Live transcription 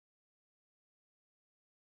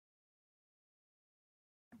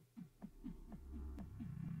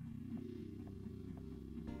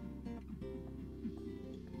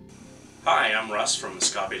Hi, I'm Russ from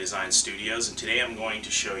Escape Design Studios, and today I'm going to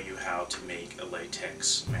show you how to make a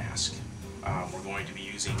latex mask. We're going to be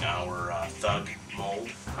using our Thug mold.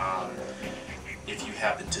 If you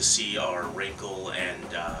happen to see our wrinkle and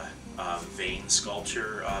vein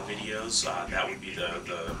sculpture videos, that would be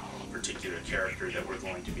the particular character that we're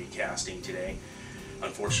going to be casting today.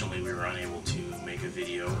 Unfortunately, we were unable to make a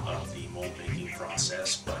video of the mold making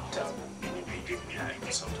process, but we'll be doing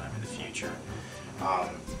that sometime in the future.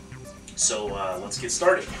 So let's get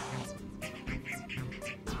started.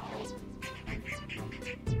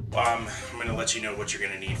 I'm going to let you know what you're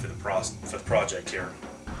going to need for the project here.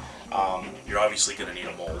 You're obviously going to need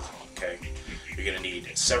a mold, okay? You're going to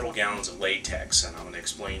need several gallons of latex, and I'm going to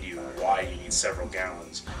explain to you why you need several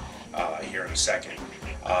gallons here in a second.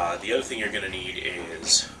 The other thing you're going to need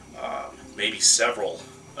is maybe several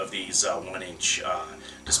of these 1-inch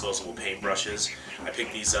disposable paintbrushes. I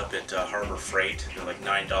picked these up at Harbor Freight. They're like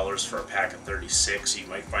 $9 for a pack of 36. You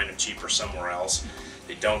might find them cheaper somewhere else.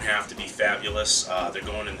 They don't have to be fabulous. They're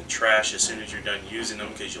going in the trash as soon as you're done using them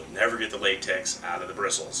because you'll never get the latex out of the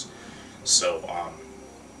bristles. So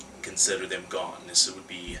consider them gone. This would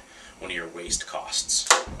be one of your waste costs.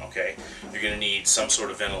 Okay, you're going to need some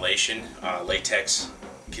sort of ventilation. Latex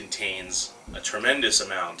contains a tremendous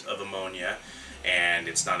amount of ammonia, and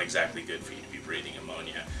it's not exactly good for you to be breathing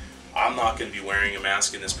ammonia. I'm not going to be wearing a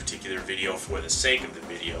mask in this particular video for the sake of the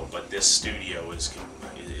video, but this studio is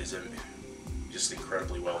just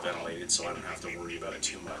incredibly well ventilated, so I don't have to worry about it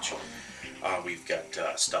too much. We've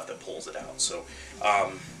got stuff that pulls it out. So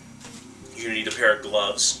you're going to need a pair of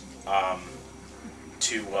gloves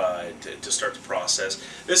to start the process.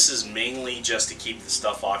 This is mainly just to keep the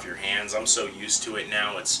stuff off your hands. I'm so used to it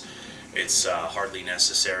now, it's hardly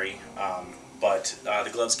necessary. But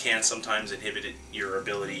the gloves can sometimes inhibit your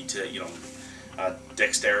ability to,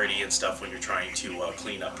 dexterity and stuff when you're trying to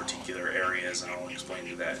clean up particular areas, and I'll explain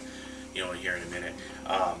to that, here in a minute.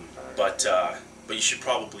 But you should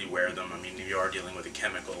probably wear them. I mean, you are dealing with a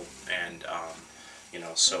chemical, and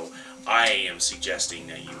so I am suggesting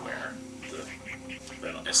that you wear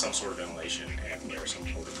some sort of ventilation and wear some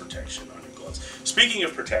sort of protection on your gloves. Speaking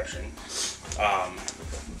of protection,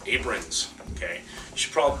 aprons. Okay, you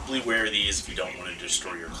should probably wear these if you don't want to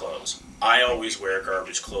destroy your clothes. I always wear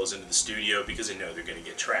garbage clothes into the studio because I know they're going to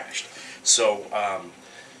get trashed. So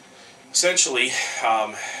essentially,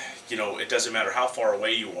 it doesn't matter how far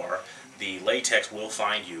away you are, the latex will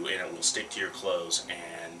find you and it will stick to your clothes,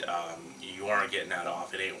 and you aren't getting that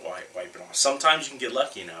off. It ain't wiping off. Sometimes you can get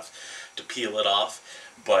lucky enough to peel it off,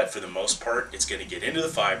 but for the most part, it's going to get into the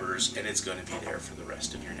fibers and it's going to be there for the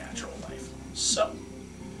rest of your natural life. So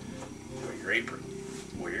wear your apron,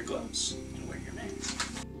 wear your gloves, and wear your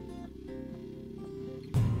mask.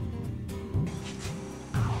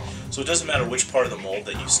 So it doesn't matter which part of the mold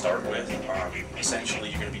that you start with. Essentially,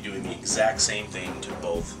 you're going to be doing the exact same thing to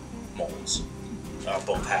both molds,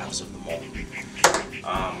 both halves of the mold.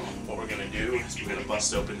 What we're going to do is we're going to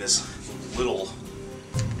bust open this little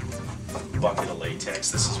bucket of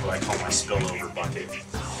latex. This is what I call my spillover bucket.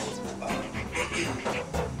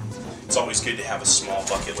 It's always good to have a small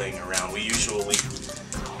bucket laying around. We usually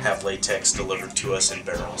have latex delivered to us in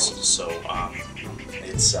barrels, so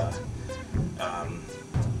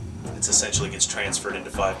it's essentially gets transferred into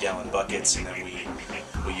 5-gallon buckets, and then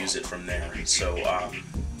we use it from there. So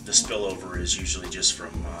the spillover is usually just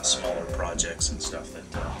from smaller projects and stuff.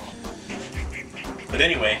 But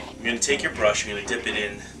anyway, you're going to take your brush, you're going to dip it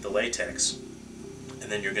in the latex,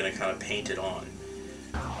 and then you're going to kind of paint it on.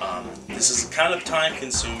 This is kind of time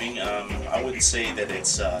consuming. I wouldn't say that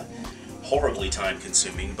it's horribly time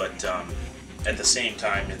consuming, but at the same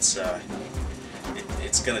time it's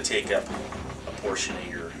going to take up a portion of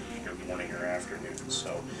your morning or afternoon.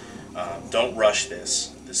 So don't rush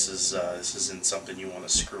this. This isn't something you want to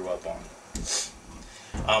screw up on.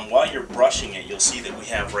 While you're brushing it, you'll see that we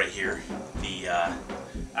have right here the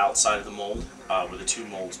outside of the mold where the two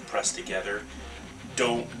molds press together.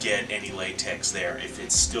 Don't get any latex there. If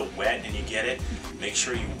it's still wet and you get it, make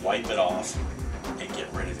sure you wipe it off and get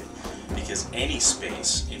rid of it, because any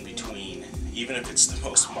space in between, even if it's the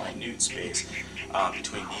most minute space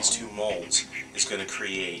between these two molds, is going to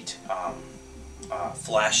create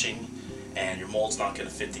flashing, and your mold's not going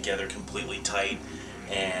to fit together completely tight,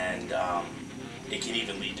 and it can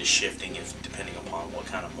even lead to shifting depending upon what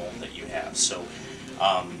kind of mold that you have. So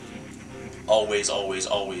always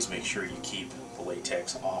make sure you keep the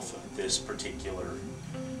latex off of this particular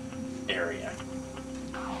area.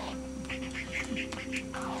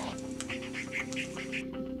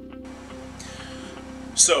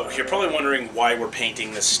 So you're probably wondering why we're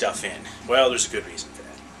painting this stuff in. Well, there's a good reason for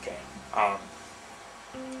that. Okay.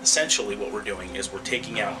 essentially what we're doing is we're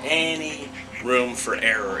taking out any room for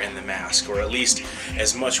error in the mask, or at least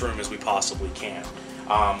as much room as we possibly can.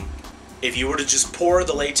 If you were to just pour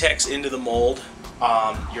the latex into the mold,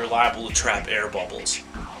 you're liable to trap air bubbles.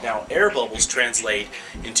 Now, air bubbles translate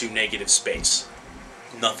into negative space,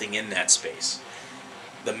 nothing in that space.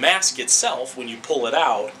 The mask itself, when you pull it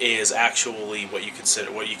out, is actually what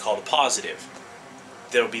you call the positive.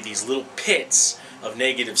 There will be these little pits of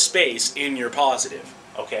negative space in your positive.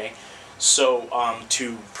 Okay, so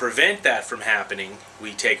to prevent that from happening,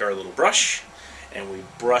 we take our little brush and we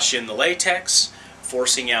brush in the latex,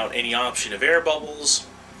 forcing out any option of air bubbles.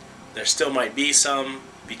 There still might be some,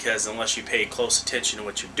 because unless you pay close attention to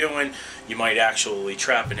what you're doing, you might actually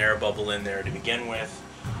trap an air bubble in there to begin with.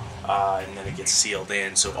 And then it gets sealed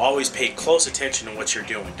in. So always pay close attention to what you're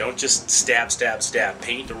doing. Don't just stab, stab, stab,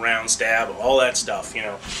 paint around, stab, all that stuff, you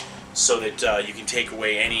know, so that you can take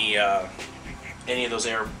away any of those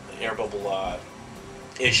air bubble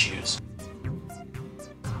issues.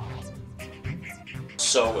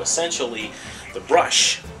 So essentially, the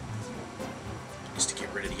brush is to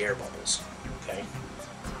get rid of the air bubbles, okay,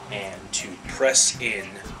 and to press in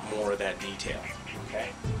more of that detail,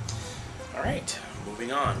 okay. All right.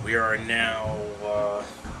 Moving on. We are now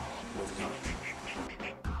moving on.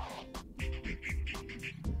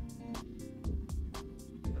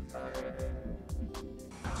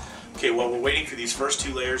 Okay, while we're waiting for these first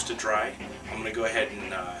two layers to dry, I'm going to go ahead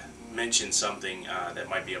and mention something that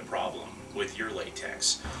might be a problem with your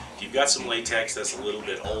latex. If you've got some latex that's a little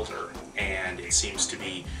bit older and it seems to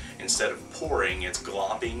be, instead of pouring, it's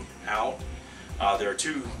glopping out, there are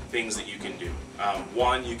two things that you can do.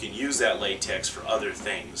 One, you can use that latex for other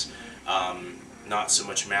things, not so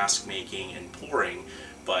much mask making and pouring,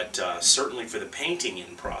 but certainly for the painting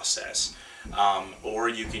in process. Or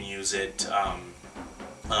you can use it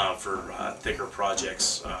for thicker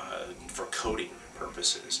projects for coating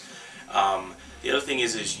purposes. The other thing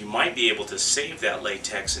is you might be able to save that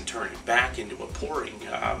latex and turn it back into a pouring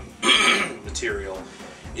material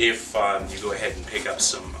if you go ahead and pick up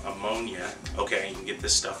some ammonia. Okay, you can get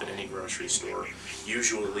this stuff at any grocery store,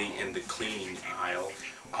 usually in the cleaning aisle.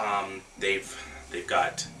 They've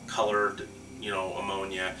got colored, you know,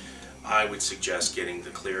 ammonia. I would suggest getting the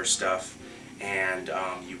clear stuff, and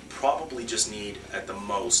you probably just need at the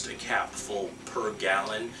most a cap full per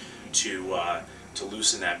gallon to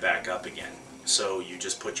loosen that back up again. So you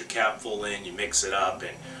just put your cap full in, you mix it up,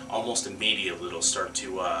 and almost immediately it'll start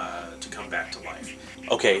to come back to life.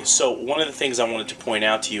 Okay, so one of the things I wanted to point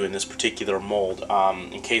out to you in this particular mold,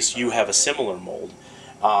 in case you have a similar mold,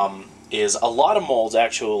 is a lot of molds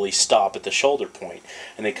actually stop at the shoulder point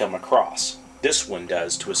and they come across. This one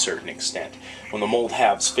does to a certain extent. When the mold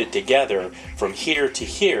halves fit together, from here to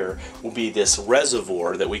here will be this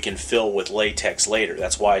reservoir that we can fill with latex later.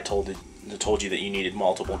 That's why I told you that you needed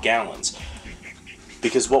multiple gallons.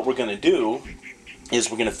 Because what we're going to do is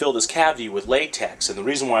we're going to fill this cavity with latex, and the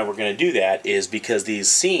reason why we're going to do that is because these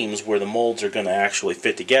seams where the molds are going to actually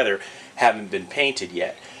fit together haven't been painted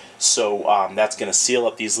yet. So that's going to seal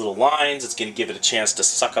up these little lines. It's going to give it a chance to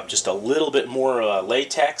suck up just a little bit more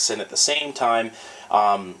latex, and at the same time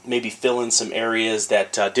maybe fill in some areas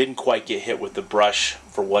that didn't quite get hit with the brush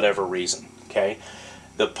for whatever reason. Okay.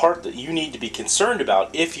 The part that you need to be concerned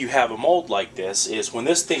about if you have a mold like this is when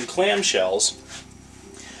this thing clamshells,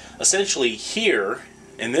 essentially here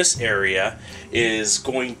in this area is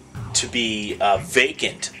going to be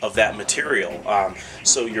vacant of that material.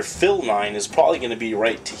 So your fill line is probably going to be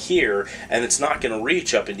right to here, and it's not going to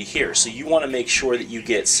reach up into here. So you want to make sure that you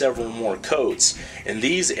get several more coats in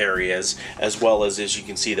these areas, as well as you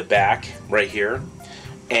can see the back right here.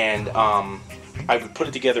 And I would put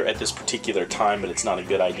it together at this particular time, but it's not a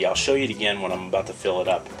good idea. I'll show you it again when I'm about to fill it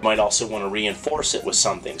up. You might also want to reinforce it with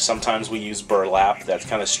something. Sometimes we use burlap, that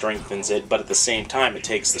kind of strengthens it, but at the same time it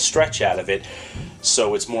takes the stretch out of it,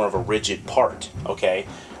 so it's more of a rigid part, okay?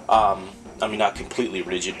 I mean, not completely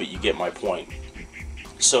rigid, but you get my point.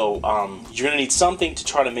 So you're going to need something to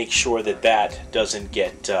try to make sure that that doesn't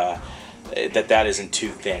get, that isn't too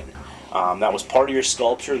thin. That was part of your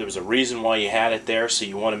sculpture. There was a reason why you had it there, so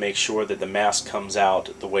you want to make sure that the mask comes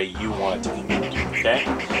out the way you want it to come out, okay?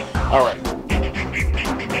 All right.